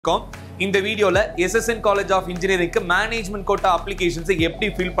இந்த வீடியோல SSN College of Engineering Management Quota applications எப்படி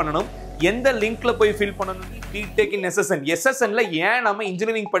fill பண்ணனும் எந்த லிங்க்ல போய் fill பண்ணனும் B.Tech in SSN ல ஏன் நாம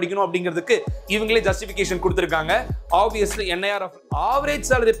இன்ஜினியரிங் படிக்கணும் அப்படிங்கிறதுக்கு இவங்களே ஜஸ்டிஃபிகேஷன் கொடுத்திருக்காங்க. Obviously NIRF average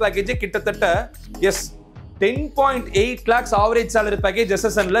salary package கிட்டத்தட்ட 10.8 lakhs average salary package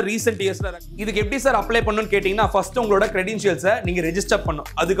SSN ல recent yearsல இதுக்கு எப்படி சார் அப்ளை பண்ணனும்னு கேட்டிங்கனா ஃபர்ஸ்ட் உங்களோட credentials-ஐ நீங்க ரெஜிஸ்டர் பண்ணனும்.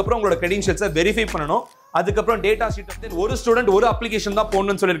 அதுக்கு அப்புறம் உங்களோட credentials-ஐ வெரிஃபை பண்ணனும். அதுக்கு அப்புறம் டேட்டா ஷீட் வந்து ஒரு ஸ்டூடண்ட் ஒரு அப்ளிகேஷன் தான்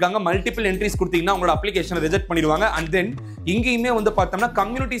போடணும்னு சொல்லிருக்காங்க. மல்டிபிள் என்ட்ரிஸ் கொடுத்தீங்கன்னா உங்களோட அப்ளிகேஷனை ரிஜெக்ட் பண்ணிடுவாங்க. அண்ட் தென் இங்கேயுமே வந்து பார்த்தோம்னா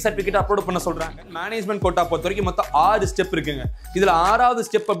கம்யூனிட்டி சர்டிஃபிகேட் அப்லோட் பண்ண சொல்றாங்க. மேனேஜ்மெண்ட் கோட்டா பொறுத்த வரைக்கும் மொத்தம் 6 ஸ்டெப் இருக்குங்க. இதுல 6வது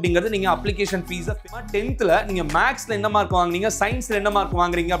ஸ்டெப் அப்படிங்கிறது நீங்க அப்ளிகேஷன் ஃபீஸை 10th-ல நீங்க மேக்ஸ்ல என்ன மார்க் வாங்குனீங்க, சயின்ஸ்ல என்ன மார்க்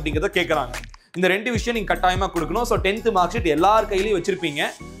வாங்குறீங்க அப்படிங்கறத கேக்குறாங்க. இந்த ரெண்டு விஷயம் நீங்க கட்டாயமா கொடுக்கணும். சோ 10th மார்க் ஷீட் எல்லார் கையிலயும் வச்சிருப்பீங்க.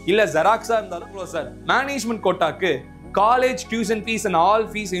 இல்ல ஜெராக்ஸா இருந்தாலும் closer. Management கோட்டாக்கு college tuition fees and all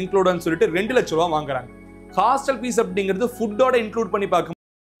fees இன்க்ளூட்னு சொல்லிட்டு 2 லட்சம் ரூபாய் வாங்குறாங்க. ஹாஸ்டல் ஃபீஸ் அப்படிங்கிறது ஃபுட்டோட இன்க்ளூட் பண்ணி பார்க்க.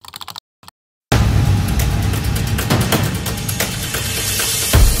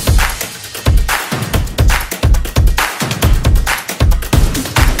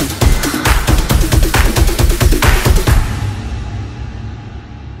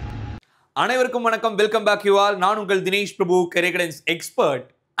 அனைவருக்கும் வணக்கம். Welcome back you all. நான் உங்கள் Dineshprabhu, career guidance expert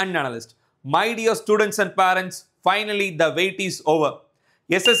and analyst. My dear students and parents, finally the wait is over.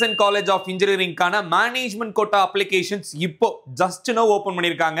 SSN College of Engineering கான மேனேஜ்மெண்ட் கோட்டா அப்ளிகேஷன்ஸ் இப்போ ஜஸ்ட் நோ ஓபன்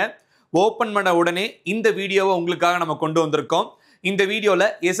பண்ணிருக்காங்க. Open பண்ண உடனே இந்த வீடியோவை உங்களுக்காக நம்ம கொண்டு வந்திருக்கோம். இந்த வீடியோல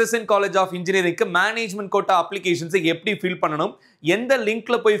SSN College of Engineering management quota applications எப்படி ஃபில் பண்ணனும், எந்த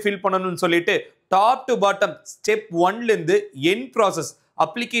லிங்க்ல போய் ஃபில் பண்ணனும்னு சொல்லிட்டு டாப் டு பாட்டம் ஸ்டெப் 1ல இருந்து எண்ட் ப்ராசஸ்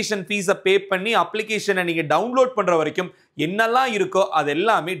அப்ளிகேஷன் ஃபீஸை பே பண்ணி அப்ளிகேஷனை நீங்க டவுன்லோட் பண்ற வரைக்கும் என்னெல்லாம் இருக்கோ அது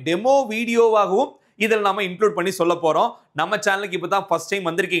எல்லாமே டெமோ வீடியோவாகவும் இதில் நாம இன்க்ளூட் பண்ணி சொல்ல போறோம். நம்ம சேனலுக்கு இப்போ தான் ஃபர்ஸ்ட் டைம்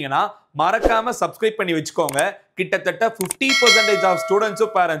வந்திருக்கீங்கன்னா மறக்காம சப்ஸ்கிரைப் பண்ணி வச்சுக்கோங்க. கிட்டத்தட்ட 50% ஆஃப்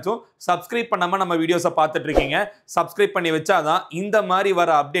ஸ்டூடெண்ட்ஸும் பேரண்ட்ஸும் சப்ஸ்கிரைப் பண்ணாம நம்ம வீடியோஸை பார்த்துட்டு இருக்கீங்க. சப்ஸ்கிரைப் பண்ணி வச்சாதான் இந்த மாதிரி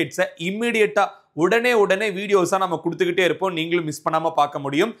வர அப்டேட்ஸை இம்மிடியட்டா உடனே வீடியோஸா நம்ம கொடுத்துக்கிட்டே இருப்போம். நீங்களும் மிஸ் பண்ணாம பார்க்க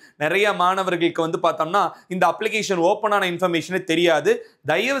முடியும். நிறைய மாணவர்களுக்கு வந்து பார்த்தோம்னா இந்த அப்ளிகேஷன் ஓப்பன் ஆன இன்ஃபர்மேஷனே தெரியாது.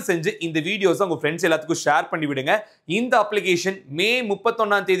 தயவு செஞ்சு இந்த வீடியோஸை உங்க ஃப்ரெண்ட்ஸ் எல்லாத்துக்கும் ஷேர் பண்ணி விடுங்க. இந்த அப்ளிகேஷன் மே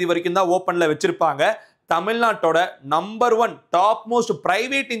 31ஆம் தேதி வரைக்கும் தான் ஓப்பன்ல வச்சிருப்பாங்க. தமிழ்நாட்டோட number 1 top most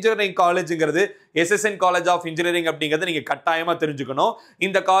private engineering காலேஜ்ங்கிறது SSN College of Engineering அப்படிங்கறத நீங்க கட்டாயமா தெரிஞ்சுக்கணும்.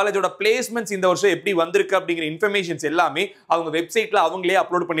 இந்த காலேஜோட பிளேஸ்மெண்ட்ஸ் இந்த வருஷம் எப்படி வந்திருக்கு அப்படிங்கிற இன்ஃபர்மேஷன்ஸ் எல்லாமே அவங்க வெப்சைட்ல அவங்களே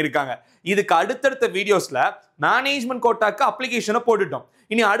அப்லோட் பண்ணிருக்காங்க. இதுக்கு அடுத்தடுத்த வீடியோஸ்ல மேனேஜ்மெண்ட் கோட்டாக்கு அப்ளிகேஷனை போட்டுட்டோம்.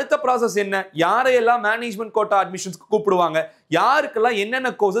 இனி அடுத்த ப்ராசஸ் என்ன, யாரையெல்லாம் மேனேஜ்மெண்ட் கோட்டா அட்மிஷன்ஸ்க்கு கூப்பிடுவாங்க, யாருக்கெல்லாம் என்னென்ன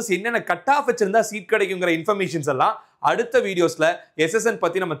கோர்சஸ் என்னென்ன கட் ஆஃப் வச்சிருந்தா சீட் கிடைக்குங்கிற இன்ஃபர்மேஷன்ஸ் எல்லாம் அடுத்த வீடியோஸ்ல SSN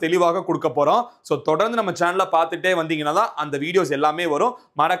பத்தி நம்ம தெளிவாக கொடுக்க போறோம். சோ தொடர்ந்து நம்ம சேனலை பார்த்துட்டே வந்தீங்கன்னா தான் அந்த வீடியோஸ் எல்லாமே வரும்.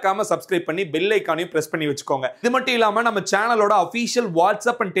 மறக்காம சப்ஸ்கிரைப் பண்ணி பெல் ஐகானையும் பிரஸ் பண்ணி வச்சுக்கோங்க. இது மட்டும் இல்லாம நம்ம சேனலோட அஃபீஷியல்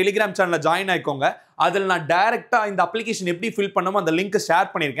வாட்ஸ்அப் அண்ட் டெலிகிராம் சேனல்ல ஜாயின் ஆயிக்கோங்க. அதில் நான் டைரக்டா இந்த அப்ளிகேஷன் எப்படி ஃபில் பண்ணணுமோ அந்த லிங்க்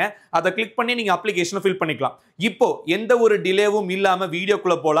ஷேர் பண்ணிருக்கேன். அதை கிளிக் பண்ணி நீங்க அப்ளிகேஷனை ஃபில் பண்ணிக்கலாம். இப்போ எந்த ஒரு டிலேவும் இல்லாம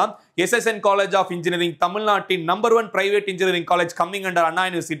வீடியோக்குள்ள போலாம். SSN College of Engineering தமிழ்நாட்டின் number 1 private engineering college coming under அண்ணா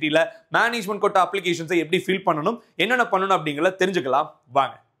யூனிவர்சிட்டியில மேனேஜ்மெண்ட் கோட்டா அப்ளிகேஷன்ஸை எப்படி ஃபில் பண்ணணும், என்னென்ன பண்ணணும் அப்படிங்கறத தெரிஞ்சுக்கலாம்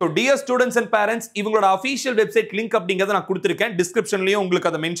வாங்க. So dear students and parents, இவங்களோட அஃபீஷியல் வெப்சைட் லிங்க் அப்படிங்கறத நான் கொடுத்திருக்கேன். டிஸ்கிரிப்ஷன்லயும் உங்களுக்கு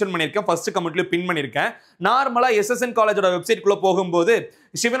அதை மென்ஷன் பண்ணிருக்கேன். ஃபர்ஸ்ட் கமெண்ட்லயும் பின் பண்ணிருக்கேன். நார்மலா SSN காலேஜோட வெப்சைட் குள்ள போகும்போது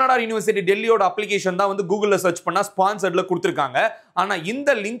சிவநாடார் யூனிவர்சிட்டி டெல்லியோட அப்ளிகேஷன் தான் வந்து கூகுள்ல சர்ச் பண்ணா ஸ்பான்சர்ட்ல கொடுத்திருக்காங்க. ஆனா இந்த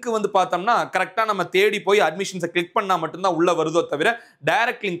லிங்க் வந்து பார்த்தோம்னா கரெக்டா நம்ம தேடி போய் அட்மிஷன்ஸை கிளிக் பண்ணா மட்டும்தான் உள்ள வருதோ தவிர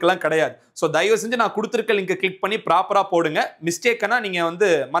டைரக்ட் லிங்க் எல்லாம் கிடையாது. சோ தயவு செஞ்சு நான் கொடுத்திருக்க லிங்கை கிளிக் பண்ணி ப்ராப்பரா போடுங்க. மிஸ்டேக்கனா நீங்க வந்து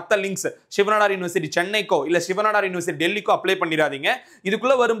மத்த லிங்க்ஸ் சிவநாடார் யூனிவர்சிட்டி சென்னைக்கோ இல்ல சிவநாடார் யூனிவர்சிட்டி டெல்லிக்கோ அப்ளை பண்ணிடாதீங்க.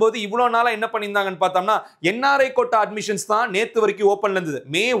 இதுக்குள்ள வரும்போது இவ்வளவு நாளா என்ன பண்ணியிருந்தாங்கன்னு பார்த்தோம்னா NRI கோட்டா அட்மிஷன்ஸ் தான் நேத்து வரைக்கும் ஓப்பன்ல இருந்தது.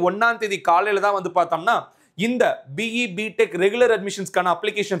 மே 1ஆம் தேதி காலையில தான் வந்து பார்த்தோம்னா இந்த BE B.Tech ரெகுலர் அட்மிஷன்ஸ்க்கான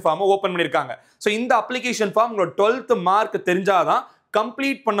அப்ளிகேஷன் ஃபார்மை ஓபன் பண்ணிருக்காங்க. சோ இந்த அப்ளிகேஷன் ஃபார்ம் உங்களோட 12th மார்க் தெரிஞ்சாதான்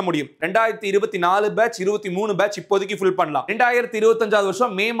கம்ப்ளீட் பண்ண முடியும். 2024 பேட்ச் 23 பேட்ச் இப்போதைக்கு ஃபில் பண்ணலாம். 2025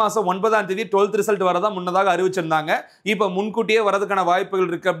 வருஷம் மே மாசம் 9ஆம் தேதி 12th ரிசல்ட் வரதா முன்னதாக அறிவிச்சிருந்தாங்க. இப்போ முன்கூட்டியே வரதுக்கான வாய்ப்புகள்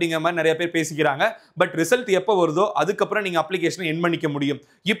இருக்கு அப்படிங்கிற மாதிரி நிறைய பேர் பேசிக்கிறாங்க. பட் ரிசல்ட் எப்போ வருதோ அதுக்கப்புறம் நீங்க அப்ளிகேஷனை என் பண்ணிக்க முடியும்.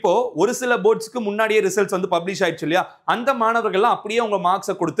 இப்போ ஒரு சில போர்ட்ஸ்க்கு முன்னாடியே ரிசல்ட்ஸ் வந்து பப்ளிஷ் ஆயிடுச்சு இல்லையா, அந்த மாணவர்கள்லாம் அப்படியே உங்க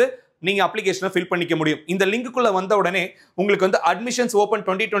மார்க்ஸை கொடுத்து நீங்க அப்ளிகேஷனை ஃபில் பண்ணிக்க முடியும். இந்த லிங்க்குள்ள வந்த உடனே உங்களுக்கு வந்து அட்மிஷன்ஸ் ஓபன்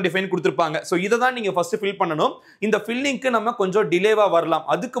 2025 கொடுத்திருப்பாங்க. சோ இத தான் நீங்க ஃபர்ஸ்ட் ஃபில் பண்ணனும். இந்த ஃபில்லிங்க்கு நம்ம கொஞ்சம் டிலேவா வரலாம்.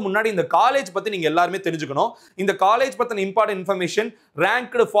 அதுக்கு முன்னாடி இந்த காலேஜ் பத்தி நீங்க எல்லாரும் தெரிஞ்சுக்கணும். இந்த காலேஜ் பத்தின important information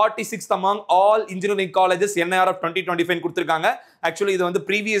ranked 46th among all engineering colleges NIRF 2025 கொடுத்திருக்காங்க. ஆக்சுவலி இது வந்து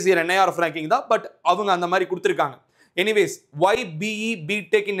previous year NIRF ranking தான், பட் அவங்க அந்த மாதிரி கொடுத்திருக்காங்க. Anyways why BE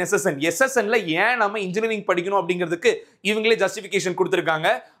BTech in SSN SSNல ஏன் நம்ம இன்ஜினியரிங் படிக்கணும் அப்படிங்கிறதுக்கு இவங்களே ஜஸ்டிஃபிகேஷன் கொடுத்திருக்காங்க.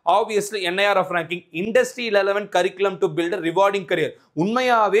 Obviously NIRF ranking industry relevant curriculum to build a rewarding career.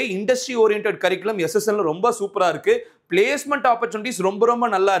 உண்மையாவே இண்டஸ்ட்ரி ஓரியன்டட் கரிக்குலம் SSNல ரொம்ப சூப்பரா இருக்கு. பிளேஸ்மெண்ட் ஆப்பர்ச்சுனிட்டிஸ்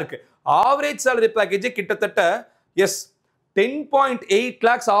ரொம்ப நல்லா இருக்கு. ஆவரேஜ் salary package கிட்டத்தட்ட S 10.8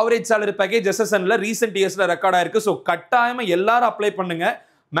 lakhs average salary package SSNல recent இயர்ஸ்ல ரெக்கார்ட் ஆயிருக்கு. ஸோ கட்டாயமா எல்லாரும் அப்ளை பண்ணுங்க.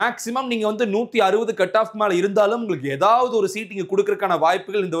 மேக்ஸிமம் நீங்க வந்து 160 கட் ஆஃப் மேல இருந்தாலும் உங்களுக்கு ஏதாவது ஒரு சீட் இங்க கொடுக்கறதுக்கான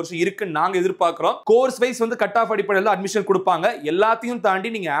வாய்ப்புகள் இந்த வருஷம் இருக்குன்னு நாங்க எதிர்பார்க்கிறோம். கோர்ஸ் வைஸ் வந்து கட் ஆஃப் அடிப்படையில் அட்மிஷன் கொடுப்பாங்க. எல்லாத்தையும்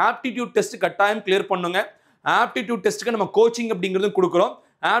தாண்டி நீங்க ஆப்டிடியூட் டெஸ்ட் கட்டாயம் கிளியர் பண்ணுங்க. ஆப்டிடியூட் டெஸ்ட்டுக்கு நம்ம கோச்சிங் அப்படிங்கிறதும் கொடுக்குறோம்.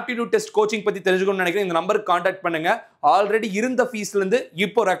 ஆப்டிடியூட் டெஸ்ட் கோச்சிங் பத்தி தெரிஞ்சுக்கணும்னு நினைக்கிறேன், இந்த நம்பருக்கு கான்டாக்ட் பண்ணுங்க. ஆல்ரெடி இருந்த ஃபீஸ்ல இருந்து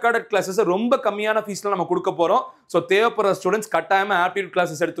இப்போ ரெக்கார்டட் கிளாஸஸ் ரொம்ப கம்மியான ஃபீஸ்ல நம்ம கொடுக்க போறோம். ஸோ தேவைப்படுற ஸ்டூடெண்ட்ஸ் கட்டாயமா ஆப்டிடியூட்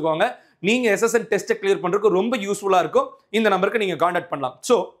கிளாஸஸ் எடுத்துக்கோங்க. நீங்க SSN டெஸ்ட்டை கிளியர் பண்றதுக்கு ரொம்ப யூஸ்ஃபுல்லா இருக்கும். இந்த நம்பருக்கு நீங்க கான்டாக்ட் பண்ணலாம்.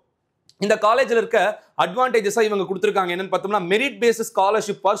 ஸோ இந்த காலேஜ்ல இருக்க அட்வான்டேஜஸா இவங்க கொடுத்திருக்காங்க என்னன்னு பார்த்தோம்னா merit basis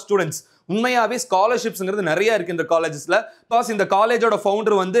scholarship for students. உண்மையாவே ஸ்காலர்ஷிப்ஸ்ங்கிறது நிறைய இருக்கு இந்த காலேஜஸ்ல. பிகாஸ் இந்த காலேஜோட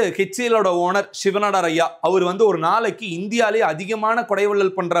ஃபவுண்டர் வந்து HCLோட ஓனர் சிவநாடார் ஐயா. அவர் வந்து ஒரு நாளைக்கு இந்தியாவிலே அதிகமான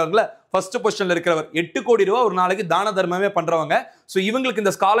கொடைவள்ளல் பண்றவங்கள ஃபர்ஸ்ட் பொசிஷன்ல இருக்கிறவர். 8 கோடி ரூபாய் ஒரு நாளைக்கு தான தர்மமே பண்றவங்க. ஸோ இவங்களுக்கு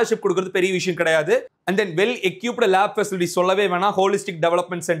இந்த ஸ்காலர்ஷிப் கொடுக்கறது பெரிய விஷயம் கிடையாது. And then well equipped lab facility சொல்லவே வேணாம். Holistic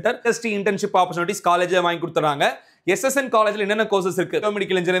development centre, industry internship opportunities காலேஜே வாங்கி கொடுத்துறாங்க. SSN காலேஜ்ல என்னென்ன கோர்சஸ் இருக்கு?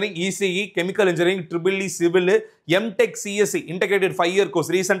 Medical engineering, ECE, chemical engineering, EEE, civil, MTech, CSE integrated 5 year course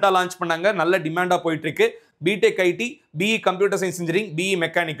ரீசெண்டா லான்ச் பண்ணாங்க. நல்ல டிமாண்டா போயிட்டு இருக்கு. BTech IT, BE computer science engineering, BE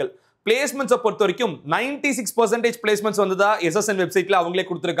mechanical. பிளேஸ்மெண்ட்ஸை பொறுத்த வரைக்கும் 96% பிளேஸ்மெண்ட்ஸ் வந்ததா SSN வெப்சைட்ல அவங்களே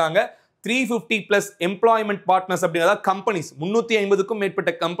கொடுத்துருக்காங்க. 350 பிளஸ் எம்ப்ளாய்மெண்ட் பார்ட்னர்ஸ் அப்படிங்கிறதா கம்பெனிஸ் 350க்கும்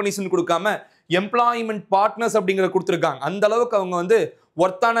மேற்பட்ட கம்பெனிஸ் கொடுக்காம எம்ப்ளாய்மெண்ட் பார்ட்னர்ஸ் அப்படிங்கிறத கொடுத்துருக்காங்க. அந்த அளவுக்கு அவங்க வந்து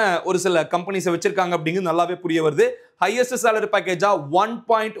ஒர்த்தான ஒரு சில கம்பெனிஸை வச்சிருக்காங்க அப்படிங்கிறது நல்லாவே புரிய வருது. Highest salary பேக்கேஜா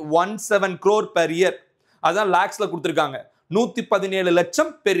 1.17 crore per year, அதான் லாக்ஸ்ல கொடுத்துருக்காங்க. 117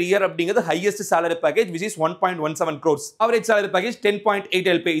 லட்சம் per year அப்படிங்கிறது highest salary package which is 1.17 crores. Average salary package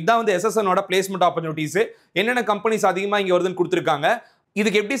 10.8 LP. இதான் வந்து SSNோட பிளேஸ்மெண்ட் ஆப்பர்ச்சுனிட்டிஸ். என்னென்ன கம்பெனிஸ் அதிகமா இங்க வருதுன்னு கொடுத்துருக்காங்க.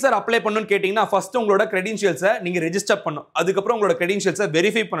 இதுக்கு எப்படி சார் அப்ளை பண்ணணும்னு கேட்டீங்கன்னா ஃபர்ஸ்ட் உங்களோட கிரெடென்ஷியல்ஸை நீங்க ரெஜிஸ்டர் பண்ணணும். அதுக்கப்புறம் உங்களோட கிரெடென்ஷியல்ஸை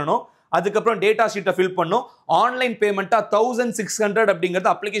வெரிஃபை பண்ணணும். அதுக்கப்புறம் டேட்டா ஷீட்டை ஃபில் பண்ணும். ஆன்லைன் பேமெண்ட்டா 1600 அப்படிங்கிறது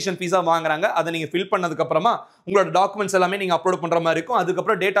அப்ளிகேஷன் ஃபீஸா வாங்குறாங்க. அதை நீங்க ஃபில் பண்ணதுக்கு அப்புறமா உங்களோட டாக்குமெண்ட்ஸ் எல்லாமே நீங்க அப்லோட் பண்ற மாதிரி இருக்கும்.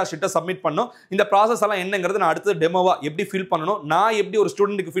 அதுக்கப்புறம் டேட்டா ஷீட்டை சப்மிட் பண்ணும். இந்த ப்ராசஸ் எல்லாம் என்னங்கிறது நான் அடுத்து டெமோவா எப்படி ஃபில் பண்ணணும், நான் எப்படி ஒரு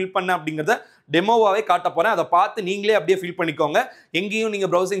ஸ்டூடெண்ட்டுக்கு ஃபில் பண்ணேன் அப்படிங்கிறத டெமோவாவே காட்ட போறேன். அதை பார்த்து நீங்களே அப்படியே ஃபில் பண்ணிக்கோங்க. எங்கேயும் நீங்க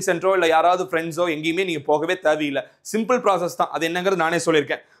ப்ரௌசிங் சென்டரோ இல்லை யாராவது ஃப்ரெண்ட்ஸோ எங்கேயுமே நீங்க போகவே தேவையில்லை. சிம்பிள் ப்ராசஸ் தான். அது என்னங்கிறது நானே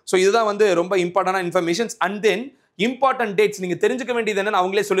சொல்லியிருக்கேன். ஸோ இதுதான் வந்து ரொம்ப இம்பார்ட்டன்டான informations. And then important dates நீங்க தெரிஞ்சுக்க வேண்டியது என்னன்னு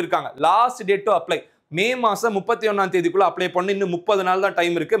அவங்களே சொல்லியிருக்காங்க. லாஸ்ட் டேட் டு அப்ளை மே மாசம் 31ஆம் தேதிக்குள்ள அப்ளை பண்ணி இன்னும் 30 நாள் தான்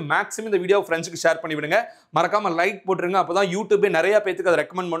டைம் இருக்கு. மேக்ஸிமம் இந்த வீடியோ ஃப்ரெண்ட்ஸுக்கு ஷேர் பண்ணி விடுங்க. மறக்காம லைக் போட்டுருங்க. அப்பதான் யூடியூபே நிறைய பேருக்கு அதை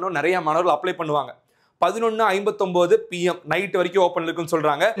ரெக்கமெண்ட் பண்ணும். நிறைய மாணவர்கள் அப்ளை பண்ணுவாங்க. 11:59 PM நைட் வரைக்கும் ஓப்பன் இருக்குன்னு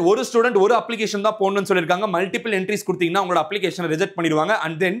சொல்றாங்க. ஒரு ஸ்டூடெண்ட் ஒரு அப்ளிகேஷன் தான் போடணும்னு சொல்லியிருக்காங்க. மல்டிபிள் என்ட்ரிஸ் கொடுத்தீங்கன்னா உங்களோட அப்ளிகேஷனை ரிஜெக்ட் பண்ணிடுவாங்க.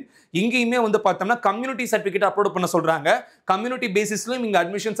 அண்ட் தென் இங்கேயுமே வந்து பார்த்தோம்னா கம்யூனிட்டி சர்டிஃபிகேட் அப்லோட் பண்ண சொல்றாங்க. கம்யூனிட்டி பேசிஸ்லயும் இங்க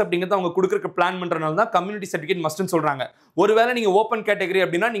அட்மிஷன்ஸ் அப்படிங்கிறத அவங்க கொடுக்குறதுக்கு பிளான் பண்றதுனால தான் கம்யூனிட்டி சர்டிஃபிகேட் மஸ்ட்னு சொல்றாங்க. ஒருவேளை நீங்க ஓப்பன் கேட்டகரி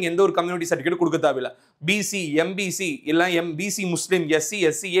அப்படின்னா நீங்க எந்த ஒரு கம்யூனிட்டி சர்டிஃபிகேட் கொடுக்க தேவையில்லை. BC, MBC இல்ல BC முஸ்லீம், SC,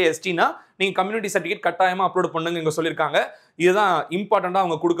 SCA, STனா நீங்க கம்யூனிட்டி சர்டிஃபிகேட் கட்டாயமா அப்லோட் பண்ணுங்க இங்க சொல்லியிருக்காங்க. இதுதான் இம்பார்ட்டண்டா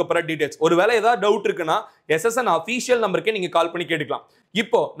அவங்க கொடுக்க போற டீடைல்ஸ். ஒருவேளை ஏதாவது டவுட் இருக்குன்னா SSN அஃபீஷியல் நம்பருக்கே நீங்க கால் பண்ணி கேட்டுக்கலாம்.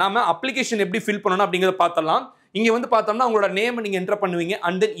 இப்போ நாம அப்ளிகேஷன் எப்படி ஃபில் பண்ணணும் அப்படிங்கறத பார்த்தலாம். இங்க வந்து பார்த்தோம்னா உங்களோட நேம் நீங்க என்டர் பண்ணுவீங்க.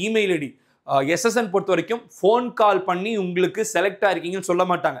 And then email ID. SSN பொறுத்த வரைக்கும் ஃபோன் கால் பண்ணி உங்களுக்கு செலக்ட் ஆயிருக்கீங்கன்னு சொல்ல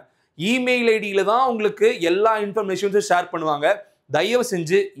மாட்டாங்க. இமெயில் ஐடியில தான் உங்களுக்கு எல்லா இன்ஃபர்மேஷன்ஸும் ஷேர் பண்ணுவாங்க. தயவு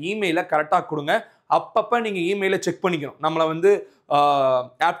செஞ்சு இமெயிலை கரெக்டாக கொடுங்க. அப்பப்போ நீங்கள் இமெயிலை செக் பண்ணிக்கணும். நம்மளை வந்து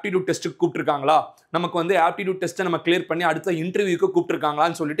ஆப்டிடியூட் டெஸ்ட்டுக்கு கூப்பிட்டுருக்காங்களா, நமக்கு வந்து ஆப்டிடியூட் டெஸ்ட்டை நம்ம கிளியர் பண்ணி அடுத்த இன்டர்வியூக்கு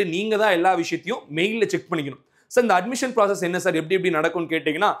கூப்பிட்டுருக்காங்களான்னு சொல்லிட்டு நீங்கள் தான் எல்லா விஷயத்தையும் மெயிலில் செக் பண்ணிக்கணும். சார் இந்த அட்மிஷன் ப்ராசஸ் என்ன சார், எப்படி எப்படி நடக்கும்னு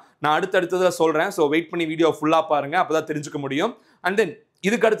கேட்டிங்கன்னா நான் அடுத்தடுத்ததாக சொல்கிறேன். ஸோ வெயிட் பண்ணி வீடியோ ஃபுல்லாக பாருங்கள், அப்போ தான் தெரிஞ்சுக்க முடியும். அண்ட் தென்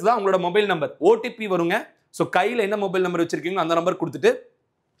இதுக்கு அடுத்து தான் உங்களோட மொபைல் நம்பர் OTP வருங்க. ஸோ கையில் என்ன மொபைல் நம்பர் வச்சுருக்கீங்களோ அந்த நம்பர் கொடுத்துட்டு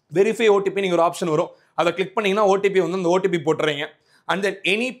வெரிஃபை OTP நீங்கள் ஒரு ஆப்ஷன் வரும், அதை கிளிக் பண்ணிங்கன்னா OTP வந்து அந்த OTP போட்டுறீங்க. And then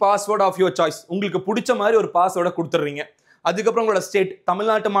any password of your choice, உங்களுக்கு பிடிச்ச மாதிரி ஒரு பாஸ்வேர்டை கொடுத்துட்றீங்க. அதுக்கப்புறம் உங்களோட ஸ்டேட்,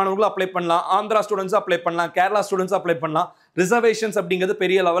 தமிழ்நாட்டு மாணவர்களும் அப்ளை பண்ணலாம், ஆந்திரா ஸ்டூடெண்ட்ஸும் அப்ளை பண்ணலாம், கேரளா ஸ்டூடெண்ட்ஸும் அப்ளை பண்ணலாம். ரிசர்வேஷன்ஸ் அப்படிங்கிறது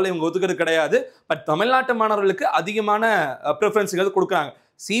பெரிய லெவலில் இவங்க ஒதுக்கிறது கிடையாது. பட் தமிழ்நாட்டு மாணவர்களுக்கு அதிகமான ப்ரிஃபரன்ஸுங்கிறது கொடுக்குறாங்க.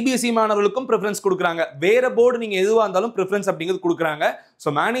 CBSE மாணவர்களுக்கும் ப்ரிஃபரன்ஸ் கொடுக்குறாங்க. வேற போர்டு நீங்கள் எதுவாக இருந்தாலும் ப்ரிஃபரன்ஸ் அப்படிங்கிறது கொடுக்குறாங்க.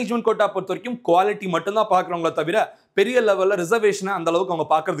 ஸோ மேனேஜ்மெண்ட் கோட்டா பொறுத்த வரைக்கும் குவாலிட்டி மட்டும்தான் பார்க்குறவங்கள தவிர பெரிய லெவலில் ரிசர்வேஷனை அந்த அளவுக்கு அவங்க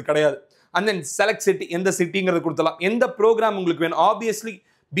பார்க்கறது கிடையாது. அண்ட் தென் செலக்ட் சிட்டி, எந்த சிட்டிங்கிறது கொடுத்துலாம். எந்த ப்ரோக்ராம் உங்களுக்கு வேணும், ஆப்வியஸ்லி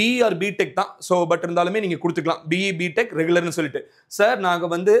BE ஆர் BTech தான். ஸோ பட் இருந்தாலுமே நீங்கள் கொடுத்துக்கலாம் BE BTech ரெகுலர்னு சொல்லிட்டு. சார்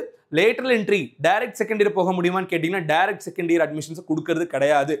நாங்கள் வந்து lateral entry direct second year போக முடியுமான்னு கேட்டிங்கன்னா டைரக்ட் செகண்ட் இயர் அட்மிஷன்ஸ் கொடுக்கறது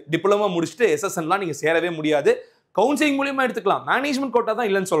கிடையாது. டிப்ளமோ முடிச்சுட்டு SSNலாம் நீங்கள் சேரவே முடியாது. கவுன்சிலிங் மூலியமா எடுத்துக்கலாம், மேனேஜ்மெண்ட் கோட்டா தான்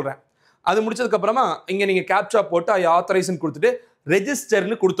இல்லைன்னு சொல்றேன். அது முடிச்சதுக்கு அப்புறமா இங்க நீங்க கேப்சா போட்டு ஐ ஆத்தரைஸ்னு கொடுத்துட்டு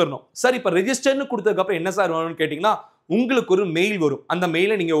ரெஜிஸ்டர்னு கொடுத்துடணும். சார் இப்போ ரெஜிஸ்டர்னு கொடுத்ததுக்கு அப்புறம் என்ன சார் வரும்னு கேட்டீங்கன்னா உங்களுக்கு ஒரு மெயில் வரும். அந்த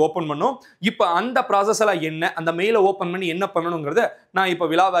மெயிலை நீங்க ஓபன் பண்ணணும். இப்போ அந்த ப்ராசஸ் எல்லாம் என்ன, அந்த மெயிலை ஓபன் பண்ணி என்ன பண்ணணுங்கிறத நான் இப்போ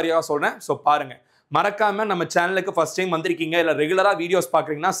விலாவாரியாக சொல்றேன். ஸோ பாருங்க. மறக்காம நம்ம சேனலுக்கு ஃபர்ஸ்ட் டைம் வந்திருக்கீங்க இல்ல ரெகுலரா வீடியோஸ்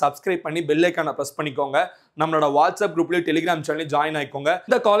பாக்குறீங்கன்னா சப்ஸ்கிரைப் பண்ணி பெல் ஐகானை பிரஸ் பண்ணிக்கோங்க. நம்மளோட வாட்ஸ்அப் குரூப்லயும் டெலிகிராம் சேனலையும் ஜாயின் ஆயிக்கோங்க.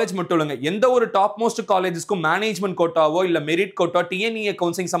 இந்த காலேஜ் மட்டும் இல்லைங்க, எந்த ஒரு டாப் மோஸ்ட் காலேஜஸ்க்கும் மேனேஜ்மெண்ட் கோட்டாவோ இல்ல மெரிட் கோட்டா TNEA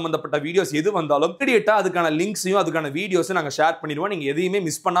கவுன்சிலிங் சம்பந்தப்பட்ட வீடியோஸ் எது வந்தாலும் இமிடியேட்டா அதுக்கான லிங்க்ஸையும் அதுக்கான வீடியோஸும் நாங்க ஷேர் பண்ணிடுவோம். நீங்க எதையுமே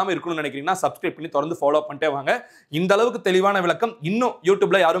மிஸ் பண்ணாம இருக்கணும்னு நினைக்கிறீங்கன்னா சப்ஸ்கிரைப் பண்ணி தொடர்ந்து ஃபாலோ பண்ணிட்டே வாங்க. இந்த அளவுக்கு தெளிவான விளக்கம் இன்னும்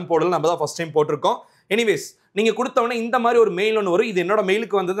யூடியூப்ல யாரும் போடல, நம்ம தான் ஃபர்ஸ்ட் டைம் போட்டிருக்கோம். எனிவேஸ் நீங்க கொடுத்தவனே இந்த மாதிரி ஒரு மெயில் ஒன்று வரும். இது என்னோட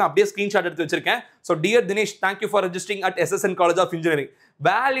மெயிலுக்கு வந்தது, அப்படியே ஸ்கிரீன்ஷாட் எடுத்து வச்சிருக்கேன். So dear Dinesh, thank you for registering at SSN college of engineering.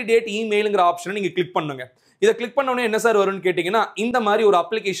 Validate இமெயிலுங்கிற ஆப்ஷனை நீங்க கிளிக் பண்ணுங்க. இதை கிளிக் பண்ணோடனே என்ன சார் வரும்னு கேட்டீங்கன்னா இந்த மாதிரி ஒரு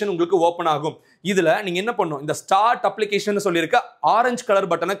அப்ளிகேஷன் உங்களுக்கு ஓப்பன் ஆகும். இதுல நீங்க என்ன பண்ணணும், இந்த ஸ்டார்ட் அப்ளிகேஷன் சொல்லியிருக்க ஆரஞ்சு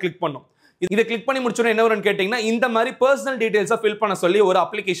கலர் பட்டனை கிளிக் பண்ணும். இதை கிளிக் பண்ணி முடிச்சோன்னா என்ன வரும்னு கேட்டீங்கன்னா இந்த மாதிரி பர்சனல் டீடைல்ஸை ஃபில் பண்ண சொல்லி ஒரு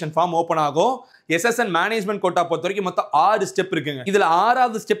அப்ளிகேஷன் ஃபார்ம் ஓப்பன் ஆகும். SSN மேனேஜ்மெண்ட் கோட்டா பொறுத்த வரைக்கும் மொத்தம் 6 ஸ்டெப் இருக்குங்க. இதுல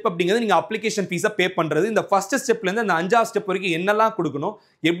 6வது ஸ்டெப் அப்படிங்கிறது நீங்க அப்ளிகேஷன் ஃபீஸை பே பண்றது. இந்த ஃபர்ஸ்ட் ஸ்டெப்ல இருந்து இந்த 5வது ஸ்டெப் வரைக்கும் என்னெல்லாம் கொடுக்கணும்,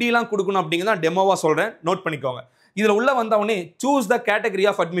 எப்படிலாம் கொடுக்கணும் அப்படிங்கிறத டெமோவா சொல்றேன், நோட் பண்ணிக்கோங்க. இதுல உள்ள வந்தவொடனே choose the category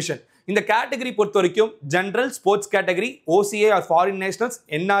of admission. இந்த கேட்டகரி பொறுத்த வரைக்கும் general, sports category, OCA are foreign nationals,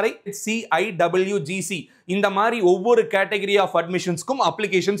 NRI, CIWGC இந்த மாதிரி ஒவ்வொரு கேட்டகரி ஆஃப் அட்மிஷன்ஸ்க்கும்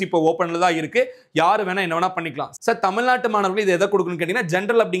அப்ளிகேஷன்ஸ் இப்போ ஓப்பன்ல தான் இருக்கு. யார் வேணா என்ன வேணா பண்ணிக்கலாம். சார் தமிழ்நாட்டு மாணவர்கள் இது எதை கொடுக்கணும்னு கேட்டீங்கன்னா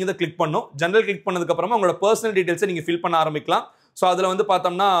ஜெனரல் அப்படிங்கிறத கிளிக் பண்ணும். ஜெனரல் கிளிக் பண்ணதுக்கு அப்புறமா உங்களோட பர்சனல் டீடைல்ஸை நீங்க ஃபில் பண்ண ஆரம்பிக்கலாம். ஸோ அதுல வந்து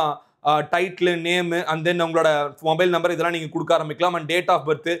பார்த்தோம்னா டைட்டில், நேம் அண்ட் தென் உங்களோட மொபைல் நம்பர் இதெல்லாம் நீங்க கொடுக்க ஆரம்பிக்கலாம். அண்ட் டேட் ஆஃப்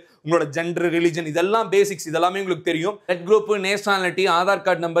பர்த், உங்களோட ஜெண்டர், ரிலிஜன் இதெல்லாம் பேசிக்ஸ், இதெல்லாமே உங்களுக்கு தெரியும். Blood group, nationality, Aadhaar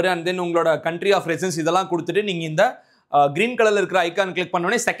card number and then உங்களோட கண்ட்ரி ஆஃப் ரெசிடென்ஸ் இதெல்லாம் கொடுத்துட்டு நீங்க இந்த கிரீன் கலர்ல இருக்கிற ஐக்கான் கிளிக்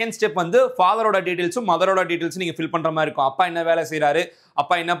பண்ணோடனே செகண்ட் ஸ்டெப் வந்து ஃபாதரோட டீடைல்ஸும் மதரோட டீடைல்ஸும் நீங்க ஃபில் பண்ற மாதிரி இருக்கும். அப்பா என்ன வேலை செய்யறாரு,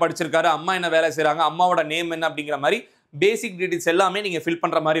 அப்பா என்ன படிச்சிருக்காரு, அம்மா என்ன வேலை செய்யறாங்க, அம்மாவோட நேம் என்ன அப்படிங்கிற மாதிரி பேசிக் டீடைல்ஸ் எல்லாமே நீங்க ஃபில்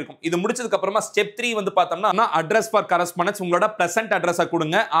பண்ற மாதிரி இருக்கும். இது முடிச்சதுக்கு அப்புறமா ஸ்டெப் 3 வந்து பார்த்தோம்னா அட்ரஸ் ஃபார் கரஸ்பாண்டன்ஸ். உங்களோட பிரசன்ட் அட்ரஸை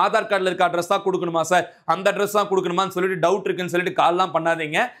கொடுங்க. ஆதார் கார்டில் இருக்க அட்ரஸ் தான் கொடுக்கணுமா சார், அந்த அட்ரஸ் தான் கொடுக்கணுமான்னு சொல்லிட்டு டவுட் இருக்குன்னு சொல்லிட்டு கால்லாம்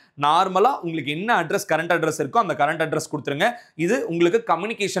பண்ணாதீங்க. நார்மலா உங்களுக்கு என்ன அட்ரஸ், கரண்ட் அட்ரஸ் இருக்கோ அந்த கரண்ட் அட்ரஸ் கொடுத்துருங்க. இது உங்களுக்கு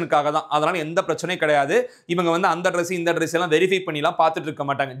கம்யூனிகேஷனுக்காக தான், அதனால எந்த பிரச்சனையும் கிடையாது. இவங்க வந்து அந்த அட்ரஸ் இந்த அட்ரஸ் எல்லாம் வெரிஃபை பண்ணிலாம் பார்த்துட்டு இருக்க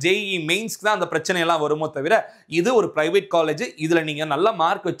மாட்டாங்க. JEE மெயின்ஸ்க்கு தான் அந்த பிரச்சனை எல்லாம் வருமோ தவிர இது ஒரு பிரைவேட் காலேஜ். இதுல நீங்க நல்ல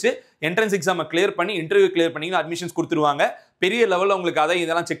மார்க் வச்சு என்ட்ரன்ஸ் எக்ஸாமை கிளியர் பண்ணி இன்டர்வியூ கிளியர் பண்ணி அட்மிஷன்ஸ் கொடுத்துருவாங்க. பெரிய லெவலில் உங்களுக்கு அதை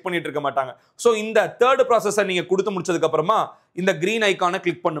இதெல்லாம் செக் பண்ணிட்டு இருக்க மாட்டாங்க. ஸோ இந்த தேர்ட் ப்ராசஸை நீங்க கொடுத்து முடிச்சதுக்கு அப்புறமா இந்த கிரீன் ஐக்கானை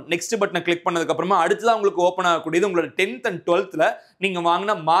கிளிக் பண்ணும். நெக்ஸ்ட் பட்டனை கிளிக் பண்ணதுக்கு அப்புறமா அடுத்ததான் உங்களுக்கு ஓப்பன் ஆகக்கூடியது உங்களோட 10th and 12th நீங்க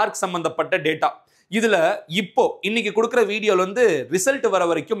வாங்கின மார்க் சம்பந்தப்பட்ட டேட்டா. இதுல இப்போ இன்னைக்கு கொடுக்குற வீடியோல வந்து ரிசல்ட் வர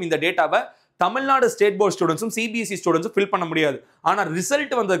வரைக்கும் இந்த டேட்டாவை தமிழ்நாடு ஸ்டேட் போர்ட் ஸ்டூடெண்ட்ஸும் CBSE ஸ்டூடெண்ட்ஸும் ஃபில் பண்ண முடியாது. ஆனா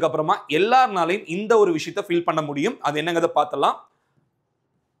ரிசல்ட் வந்ததுக்கு அப்புறமா எல்லாருனாலையும் இந்த ஒரு விஷயத்தை ஃபில் பண்ண முடியும். அது என்னங்கிறத பார்த்தலாம்.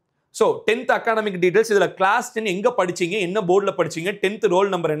 ஸோ 10th அகாடமிக் டீடைல்ஸ், இதில் கிளாஸ் 10 எங்கே படிச்சீங்க, என்ன போர்டில் படிச்சீங்க, 10th ரோல்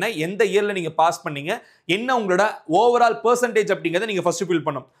நம்பர் என்ன, எந்த இயரில் நீங்கள் பாஸ் பண்ணீங்க, என்ன உங்களோட ஓவரால் பெர்சன்டேஜ் அப்படிங்கிறத நீங்கள் ஃபர்ஸ்ட் ஃபில்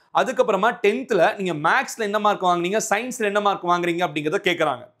பண்ணணும். அதுக்கப்புறமா 10th நீங்கள் மேக்ஸில் என்ன மார்க் வாங்குனீங்க, சயின்ஸில் என்ன மார்க் வாங்குறீங்க அப்படிங்கிறத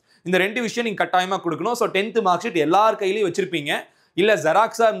கேட்குறாங்க. இந்த 2 விஷயம் நீங்கள் கட்டாயமாக கொடுக்கணும். ஸோ 10th மார்க் ஷீட் எல்லார் கையிலையும் வச்சிருப்பீங்க. இல்லை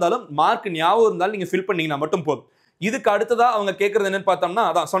ஜெராக்ஸாக இருந்தாலும் மார்க் ஞாபகம் இருந்தாலும் நீங்கள் ஃபில் பண்ணீங்கன்னா மட்டும் போதும். இதுக்கு அடுத்ததா அவங்க கேட்கறது என்னன்னு பார்த்தோம்னா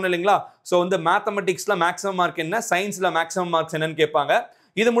அதான் சொன்னேன் இல்லைங்களா. ஸோ வந்து மேத்தமெட்டிக்ஸ்ல மேக்ஸிமம் மார்க் என்ன, சயின்ஸ்ல மேக்ஸிமம் மார்க்ஸ் என்னன்னு கேட்பாங்க.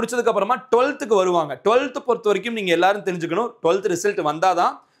 இது முடிச்சதுக்கு அப்புறமா 12th வருவாங்க. 12th பொறுத்த வரைக்கும் நீங்க எல்லாரும் தெரிஞ்சுக்கணும், 12th ரிசல்ட்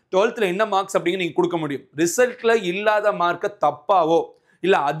வந்தாதான் 12th என்ன மார்க்ஸ் அப்படிங்க நீங்க கொடுக்க முடியும். ரிசல்ட்ல இல்லாத மார்க்கை தப்பாவோ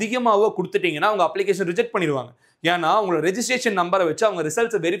இல்ல அதிகமாவோ கொடுத்துட்டீங்கன்னா அவங்க அப்ளிகேஷன் ரிஜெக்ட் பண்ணிடுவாங்க. ஏன்னா உங்களோட ரெஜிஸ்ட்ரேஷன் நம்பரை வச்சு அவங்க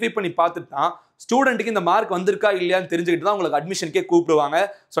ரிசல்ட்ஸை வெரிஃபை பண்ணி பார்த்துட்டு தான் ஸ்டூடெண்ட்டுக்கு இந்த மார்க் வந்திருக்கா இல்லையான்னு தெரிஞ்சுக்கிட்டு தான் உங்களுக்கு அட்மிஷனுக்கே கூப்பிடுவாங்க.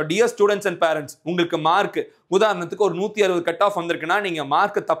 So dear students and parents, உங்களுக்கு மார்க் உதாரணத்துக்கு ஒரு 160 கட் ஆஃப் வந்திருக்குன்னா நீங்க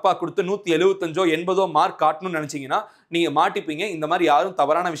மார்க் தப்பா கொடுத்து 175 80 மார்க் காட்டணும்னு நினைச்சீங்கன்னா நீங்க மாட்டிப்பீங்க. இந்த மாதிரி யாரும்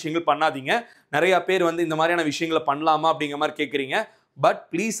தவறான விஷயங்கள் பண்ணாதீங்க. நிறைய பேர் வந்து இந்த மாதிரியான விஷயங்களை பண்ணலாமா அப்படிங்கிற மாதிரி கேட்குறீங்க. பட்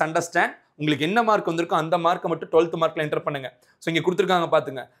ப்ளீஸ் அண்டர்ஸ்டாண்ட், உங்களுக்கு என்ன மார்க் வந்திருக்கோ அந்த மார்க்கை மட்டும் 12th மார்க்ல என்டர் பண்ணுங்க. ஸோ இங்கே கொடுத்துருக்காங்க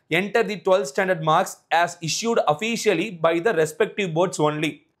பாத்துங்க, enter the 12th standard marks as issued officially by the respective boards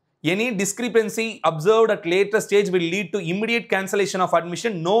only. Any discrepancy observed at later stage will lead to immediate cancellation of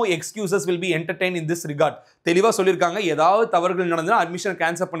admission. No excuses will be entertained in this regard. தெளிவா சொல்லிருக்காங்க, ஏதாவது தவறுகள் நடந்தா admission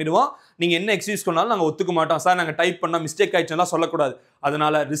cancel பண்ணிடுவோம். நீங்க என்ன excuse சொன்னாலும் நாங்க ஒத்துக்க மாட்டோம் சார், நாங்க டைப் பண்ணா மிஸ்டேக் ஆயிடுச்சுன்னா சொல்லக்கூடாது.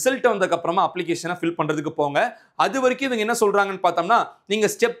 அதனால ரிசல்ட் வந்ததுக்கு அப்புறமா அப்ளிகேஷனை ஃபில் பண்றதுக்கு போங்க. அது வரைக்கும் இவங்க என்ன சொல்றாங்கன்னு பார்த்தோம்னா, நீங்க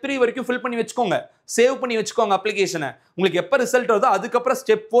ஸ்டெப் 3 வரைக்கும் ஃபில் பண்ணி வச்சுக்கோங்க, சேவ் பண்ணி வச்சுக்கோங்க அப்ளிகேஷனை. உங்களுக்கு எப்ப ரிசல்ட் வருதோ அதுக்கப்புறம்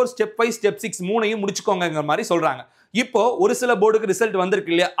ஸ்டெப் 4, ஸ்டெப் 5, ஸ்டெப் 6 மூணையும் முடிச்சுக்கோங்கிற மாதிரி சொல்றாங்க. இப்போ ஒரு சில போர்டுக்கு ரிசல்ட்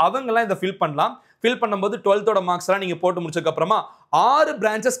வந்திருக்கு இல்லையா, அவங்க எல்லாம் இதை ஃபில் பண்ணலாம். ஃபில் பண்ணும்போது 12th ஓட மார்க்ஸ் எல்லாம் நீங்க போட்டு முடிச்சதுக்கு அப்புறமா 6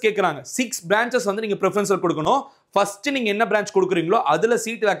 பிரான்ச்சஸ் கேக்குறாங்க. 6 பிரான்ச்சஸ் வந்து நீங்க பிரெஃபரன்ஸ் கொடுக்கணும். ஃபர்ஸ்ட் நீங்க என்ன பிரான்ச் கொடுக்குறீங்களோ அதுல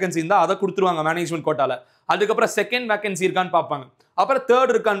சீட் வேகன்சி இருந்தா அதை கொடுத்துருவாங்க மேனேஜ்மெண்ட் கோட்டால. அதுக்கப்புறம் செகண்ட் வேகன்சி இருக்கான்னு பார்ப்பாங்க, அப்புறம்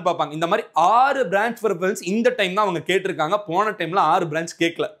தேர்ட் இருக்கான்னு பார்ப்பாங்க. இந்த மாதிரி 6 பிரான்ச் பிரெஃபரன்ஸ் இந்த டைம் தான் அவங்க கேட்டிருக்காங்க. போன டைம்ல 6 பிரான்ச்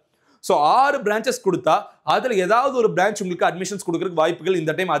கேட்கல. ஸோ 6 பிரான்ச்சஸ் கொடுத்தா அதில் ஏதாவது ஒரு பிரான்ச் உங்களுக்கு அட்மிஷன்ஸ் கொடுக்கறதுக்கு வாய்ப்புகள்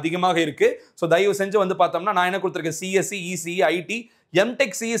இந்த டைம் அதிகமாக இருக்கு. ஸோ தயவு செஞ்சு வந்து பார்த்தோம்னா நான் என்ன கொடுத்துருக்கேன், CSC, EC, ID,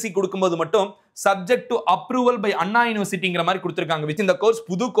 MTech CSC கொடுக்கும்போது மட்டும் சப்ஜெக்ட் டு அப்ரூவல் பை அண்ணா யூனிவர்சிட்டிங்கிற மாதிரி கொடுத்துருக்காங்க. வித் இந்த கோர்ஸ்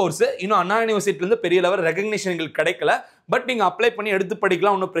புது கோர்ஸ், இன்னும் அண்ணா யூனிவர்சிட்டிலேருந்து பெரிய லெவல் ரெகக்னிஷன் எங்களுக்கு கிடைக்கல. பட் நீங்க அப்ளை பண்ணி எடுத்து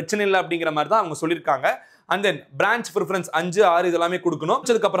படிக்கலாம், ஒன்றும் பிரச்சனை இல்லை அப்படிங்கிற மாதிரி தான் அவங்க சொல்லியிருக்காங்க. அண்ட் தென் பிரான்ச் ப்ரிஃபரன்ஸ் 5, 6 இதெல்லாமே கொடுக்கணும்.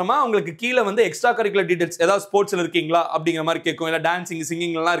 அதுக்கப்புறமா உங்களுக்கு கீழே வந்து எக்ஸ்ட்ரா கரிக்குலர் டீடைல்ஸ், ஏதாவது ஸ்போர்ட்ஸ்ல இருக்கீங்களா அப்படிங்கிற மாதிரி கேட்கும், இல்லை டான்சிங்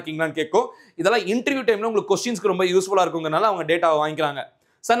சிங்கிங் எல்லாம் இருக்கீங்களான்னு கேட்கும். இதெல்லாம் இன்டர்வியூ டைம்ல உங்களுக்கு கொஸ்டின்ஸ்க்கு ரொம்ப யூஸ்ஃபுல்லா இருக்குங்கிறனால அவங்க டேட்டாவை வாங்கிக்கிறாங்க.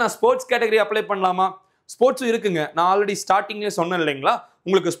 சார் நான் ஸ்போர்ட்ஸ் கேட்டகரி அப்ளை பண்ணலாமா? ஸ்போர்ட்ஸும் இருக்குங்க. நான் ஆல்ரெடி ஸ்டார்டிங்லேயே சொன்னேன் இல்லைங்களா,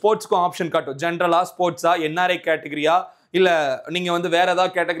 உங்களுக்கு ஸ்போர்ட்ஸ்க்கும் ஆப்ஷன் காட்டும். ஜென்ரலா, ஸ்போர்ட்ஸா, என்ஆர்ஐ கேட்டகரியா, இல்ல நீங்க வந்து வேற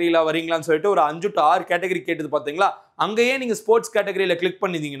ஏதாவது கேட்டகரியில வரீங்களான்னு சொல்லிட்டு ஒரு 5 to 6 கேட்டகரி கேட்டது பாத்தீங்களா. அங்கேயே நீங்க ஸ்போர்ட்ஸ் கேட்டகரியில கிளிக்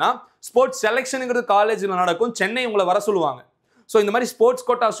பண்ணிட்டீங்கன்னா ஸ்போர்ட்ஸ் செலெக்ஷனுங்கிறது காலேஜ்ல நடக்கும், சென்னை உங்களை வர சொல்லுவாங்க. ஸோ இந்த மாதிரி ஸ்போர்ட்ஸ்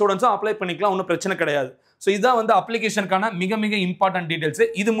கோட்டா ஸ்டூடெண்ட்ஸும் அப்ளை பண்ணிக்கலாம், ஒன்றும் பிரச்சனை கிடையாது. ஸோ இதுதான் வந்து அப்ளிகேஷனுக்கான மிக மிக இம்பார்ட்டன்ட் டீடைல்ஸ்.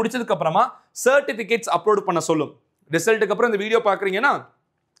 இது முடிச்சதுக்கு அப்புறமா சர்டிஃபிகேட்ஸ் அப்லோட் பண்ண சொல்லும். ரிசல்ட்டுக்கு அப்புறம் இந்த வீடியோ பாக்குறீங்கன்னா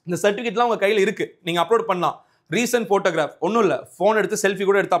இந்த சர்டிஃபிகேட்லாம் உங்க கையில் இருக்கு, நீங்க அப்லோட் பண்ணலாம். ரீசன்ட் போட்டோகிராஃப் ஒன்றும் இல்லை, ஃபோன் எடுத்து செல்ஃபி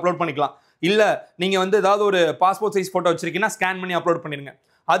கூட எடுத்து அப்லோட் பண்ணிக்கலாம். இல்லை நீங்கள் வந்து ஏதாவது ஒரு பாஸ்போர்ட் சைஸ் ஃபோட்டோ வச்சிருக்கீங்கன்னா ஸ்கேன் பண்ணி அப்லோட் பண்ணிடுங்க.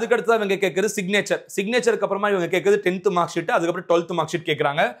 அதுக்கடுத்து தான் இவங்க கேட்குறது சிக்னேச்சர். சிக்னேச்சருக்கு அப்புறமா இவங்க கேட்குறது 10th மார்க் ஷீட், அதுக்கப்புறம் 12th மார்க் ஷீட்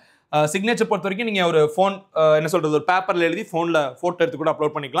கேட்குறாங்க. சிக்னேச்சர் பொறுத்த வரைக்கும் நீங்கள் ஒரு ஃபோன் என்ன சொல்கிறது, ஒரு பேப்பரில் எழுதி ஃபோனில் ஃபோட்டோ எடுத்து கூட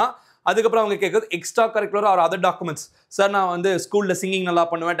அப்லோட் பண்ணிக்கலாம். அதுக்கப்புறம் அவங்க கேட்குறது extra curricular R other documents. Sir நான் வந்து ஸ்கூலில் சிங்கிங் நல்லா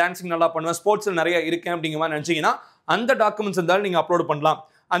பண்ணுவேன், டான்சிங் நல்லா பண்ணுவேன், ஸ்போர்ட்ஸில் நிறைய இருக்கேன் அப்படிங்கிற மாதிரி நினச்சிங்கன்னா அந்த டாக்குமெண்ட்ஸ் இருந்தாலும் நீங்கள் அப்லோட் பண்ணலாம்.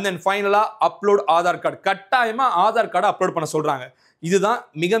 அண்ட் தென் ஃபைனலாக அப்லோட் ஆதார் கார்டு. கட்டாயமாக ஆதார் கார்டை அப்லோட் பண்ண சொல்கிறாங்க. இதுதான்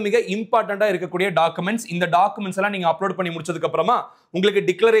மிக மிக இம்பார்ட்டண்ட்டாக இருக்கக்கூடிய டாக்குமெண்ட்ஸ். இந்த டாக்குமெண்ட்ஸ் எல்லாம் நீங்கள் அப்லோட் பண்ணி முடிச்சதுக்கு அப்புறமா உங்களுக்கு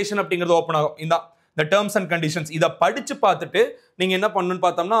டிக்ளரேஷன் அப்படிங்கிறது ஓப்பன் ஆகும். இந்த டேர்ம்ஸ் அண்ட் கண்டிஷன்ஸ் இதை படிச்சு பார்த்துட்டு நீங்க என்ன பண்ணணும்னு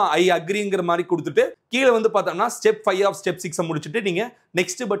பார்த்தோம்னா ஐ அக்ரிங்கிற மாதிரி கொடுத்துட்டு கீழே வந்து பார்த்தோம்னா ஸ்டெப் 5 ஆஃப் ஸ்டெப் 6 முடிச்சுட்டு நீங்க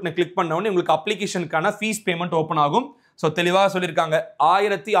நெக்ஸ்ட் பட்டனை கிளிக் பண்ண உடனே உங்களுக்கு அப்ளிகேஷனுக்கான ஃபீஸ் பேமெண்ட் ஓப்பன் ஆகும். ஸோ தெளிவாக சொல்லியிருக்காங்க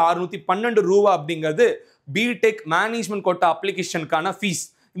 1612 ரூபா அப்படிங்கிறது பிடெக் மேனேஜ்மெண்ட் கோட்டா அப்ளிகேஷனுக்கான ஃபீஸ்.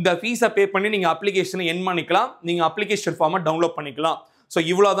 இந்த ஃபீஸை பே பண்ணி நீங்க அப்ளிகேஷனை என் பண்ணிக்கலாம், நீங்க அப்ளிகேஷன் ஃபார்மை டவுன்லோட் பண்ணிக்கலாம். ஸோ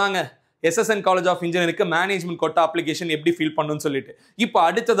இவ்வளோதாங்க SSN college of இன்ஜினியரிங்க்கு management quota application எப்படி ஃபில் பண்ணணும்னு சொல்லிட்டு. இப்போ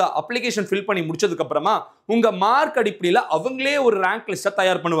அடுத்ததா அப்ளிகேஷன் ஃபில் பண்ணி முடிச்சதுக்கு அப்புறமா உங்க மார்க் அடிப்படையில் அவங்களே ஒரு ரேங்க் லிஸ்ட்டை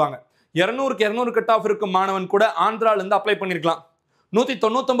தயார் பண்ணுவாங்க. 200க்கு 200 கட் ஆஃப் இருக்கும் மாணவன் கூட ஆந்திரால இருந்து அப்ளை பண்ணிருக்கலாம்.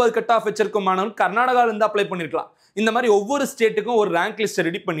 199 கட் ஆஃப் வச்சிருக்கும் மாணவன் கர்நாடகால இருந்து அப்ளை பண்ணிருக்கலாம். இந்த மாதிரி ஒவ்வொரு ஸ்டேட்டுக்கும் ஒரு ரேங்க் லிஸ்ட்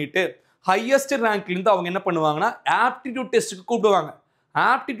ரெடி பண்ணிட்டு ஹையஸ்ட் ரேங்க்ல இருந்து அவங்க என்ன பண்ணுவாங்கன்னா ஆப்டிடியூட் டெஸ்ட்டுக்கு கூப்பிடுவாங்க.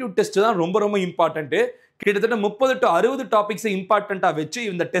 ஆப்டிடியூட் டெஸ்ட் தான் ரொம்ப ரொம்ப இம்பார்ட்டன்ட். கிட்டத்தட்ட 30 to 60 டாபிக்ஸ் இம்பார்ட்டண்டா வச்சு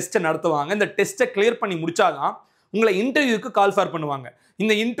இந்த டெஸ்ட்டை நடத்துவாங்க. இந்த டெஸ்ட்டை கிளியர் பண்ணி முடிச்சாதான் உங்களை இன்டர்வியூக்கு கால் ஃபார் பண்ணுவாங்க.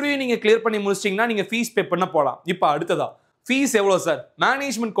 இந்த இன்டர்வியூ நீங்க கிளியர் பண்ணி முடிச்சிட்டீங்கன்னா நீங்க ஃபீஸ் பே பண்ண போகலாம். இப்போ அடுத்ததா ஃபீஸ் எவ்வளோ sir?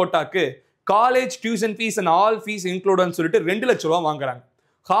 Management கோட்டாக்கு college tuition fees and all fees இன்க்ளூட்னு சொல்லிட்டு 2 லட்ச ரூபா வாங்குறாங்க.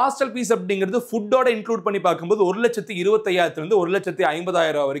 ஹாஸ்டல் ஃபீஸ் அப்படிங்கிறது ஃபுட்டோட இன்க்ளூட் பண்ணி பார்க்கும்போது 1,25,000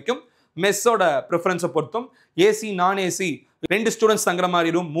 1,50,000 வரைக்கும் மெஸ்ஸோட ப்ரிஃபரன்ஸை பொறுத்தும் ஏசி நான் ஏசி 2 ஸ்டூடெண்ட்ஸ் தங்குற மாதிரி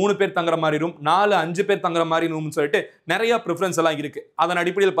ரூம், 3 பேர் தங்குற மாதிரி ரூம், 4, 5 பேர் தங்குற மாதிரி ரூம்னு சொல்லிட்டு நிறைய ப்ரிஃபரன்ஸ் எல்லாம் இருக்கு. அதன்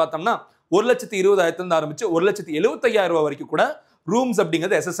அடிப்படையில் பார்த்தோம்னா 1,20,000 ஆரம்பிச்சு 1,75,000 வரைக்கும் கூட ரூம்ஸ்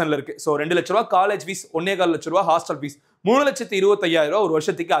அப்படிங்கிறது SSNல இருக்கு. ஸோ 2 லட்ச ரூபா காலேஜ் ஃபீஸ், 1.25 லட்ச ரூபா ஹாஸ்டல் ஃபீஸ், 3,25,000 ஒரு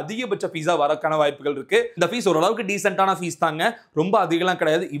வருஷத்துக்கு அதிகபட்ச ஃபீஸா வரக்கான வாய்ப்புகள் இருக்கு. இந்த ஃபீஸ் ஓரளவுக்கு டீசென்டான ஃபீஸ் தாங்க, ரொம்ப அதிகம்லாம்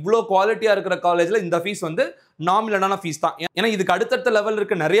கிடையாது. இவ்வளோ குவாலிட்டியா இருக்கிற காலேஜ்ல இந்த ஃபீஸ் வந்து நாமினலான ஃபீஸ் தான். ஏன்னா இதுக்கு அடுத்தடுத்த லெவல்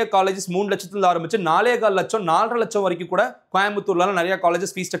இருக்க நிறைய காலேஜஸ் 3 லட்சத்துல ஆரம்பிச்சு 4.25 லட்சம் 4.5 லட்சம் வரைக்கும் கூட கோயம்புத்தூர்ல நிறைய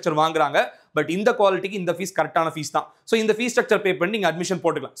காலேஜஸ் ஃபீஸ் ஸ்ட்ரக்சர் வாங்குறாங்க. பட் இந்த குவாலிட்டிக்கு இந்த ஃபீஸ் கரெக்டான ஃபீஸ் தான். ஸோ இந்த ஃபீஸ் ஸ்ட்ரக்சர் பே பண்ணி நீங்க அட்மிஷன்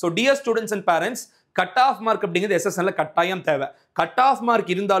போட்டுக்கலாம். So dear students and parents, cut off mark அப்படிங்கிறது SSNல கட்டாயம் தேவை. கட் ஆஃப் மார்க்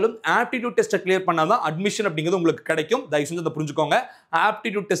இருந்தாலும் ஆப்டிடியூட் டெஸ்ட்டை கிளியர் பண்ணாதான் அட்மிஷன் அப்படிங்கிறது உங்களுக்கு கிடைக்கும். தயவு செஞ்சு அதை புரிஞ்சுக்கோங்க.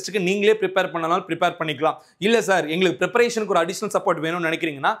 ஆப்டிடியூட் டெஸ்ட்டுக்கு நீங்களே ப்ரிப்பேர் பண்ணாலும் ப்ரிப்பேர் பண்ணிக்கலாம். இல்லை சார் எங்களுக்கு ப்ரிப்பரேஷனுக்கு ஒரு அடிஷனல் சப்போர்ட் வேணும்னு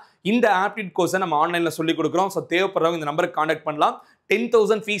நினைக்கிறீங்கன்னா இந்த ஆப்டிடியூட் கோர்ஸை நம்ம ஆன்லைனில் சொல்லிக் கொடுக்குறோம். ஸோ தேவைப்படுறவங்க இந்த நம்பருக்கு கான்டாக்ட் பண்ணலாம்.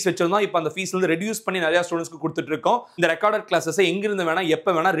 10,000 ஃபீஸ் வச்சிருந்தோம், இப்போ அந்த ஃபீஸ்ல இருந்து ரெடியூஸ் பண்ணி நிறைய ஸ்டூடெண்ட்ஸ்க்கு கொடுத்துட்டு இருக்கோம். இந்த ரெக்கார்டட் கிளாஸஸ் எங்கிருந்து வேணா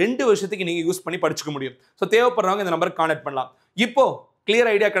எப்போ வேணா 2 வருஷத்துக்கு நீங்க யூஸ் பண்ணி படிச்சுக்க முடியும். ஸோ தேவைப்படுறவங்க இந்த நம்பருக்கு கான்டாக்ட் பண்ணலாம். இப்போ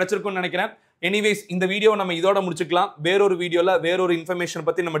கிளியர் ஐடியா கிடைச்சிருக்கும்னு நினைக்கிறேன். எனிவேஸ் இந்த வீடியோ நம்ம இதோட முடிச்சுக்கலாம். வேறொரு வீடியோல வேறொரு இன்ஃபர்மேஷன்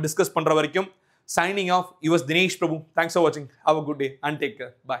பத்தி நம்ம டிஸ்கஸ் பண்ற வரைக்கும் signing off, yours Dineshprabhu. Thanks for watching. Have a good day and take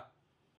care. Bye.